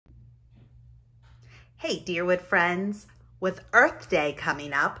Hey, Deerwood friends, with Earth Day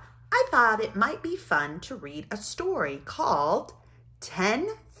coming up, I thought it might be fun to read a story called 10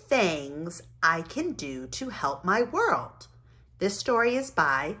 Things I Can Do to Help My World. This story is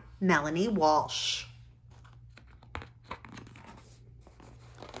by Melanie Walsh.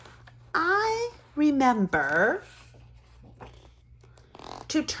 I remember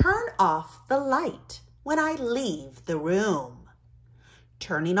to turn off the light when I leave the room.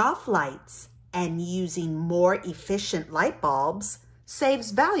 Turning off lights and using more efficient light bulbs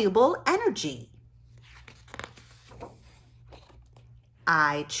saves valuable energy.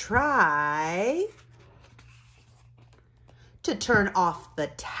 I try to turn off the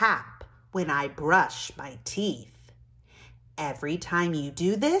tap when I brush my teeth. Every time you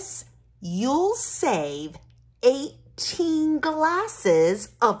do this, you'll save 18 glasses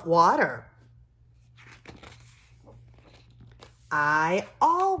of water. I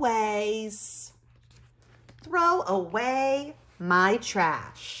always throw away my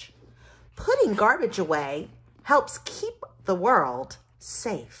trash. Putting garbage away helps keep the world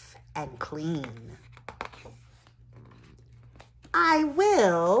safe and clean. I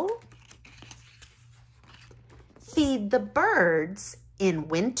will feed the birds in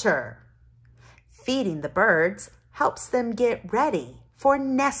winter. Feeding the birds helps them get ready for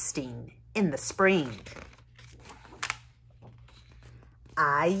nesting in the spring.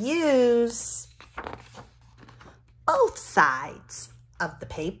 I use both sides of the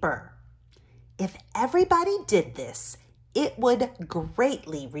paper. If everybody did this, it would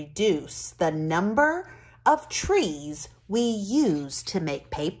greatly reduce the number of trees we use to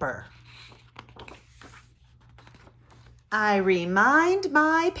make paper. I remind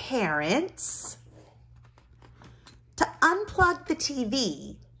my parents to unplug the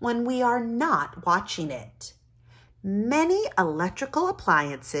TV when we are not watching it. Many electrical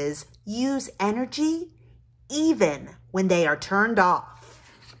appliances use energy even when they are turned off.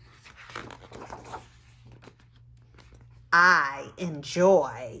 I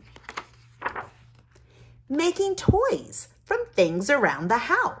enjoy making toys from things around the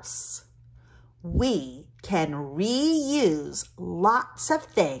house. We can reuse lots of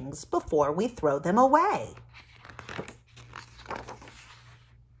things before we throw them away.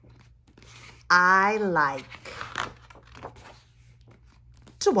 I like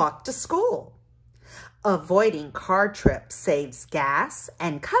to walk to school. Avoiding car trips saves gas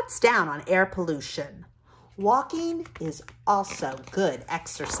and cuts down on air pollution. Walking is also good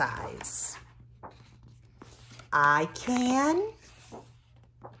exercise. I can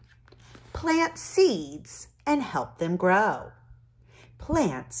plant seeds and help them grow.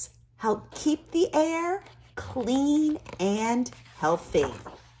 Plants help keep the air clean and healthy.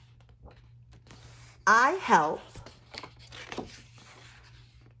 I help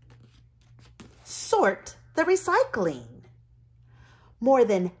sort the recycling. More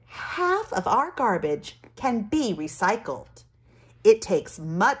than half of our garbage can be recycled. It takes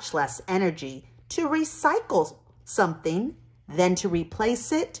much less energy to recycle something than to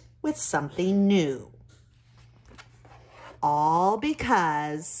replace it with something new. All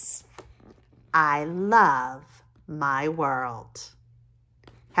because I love my world.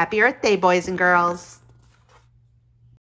 Happy Earth Day, boys and girls.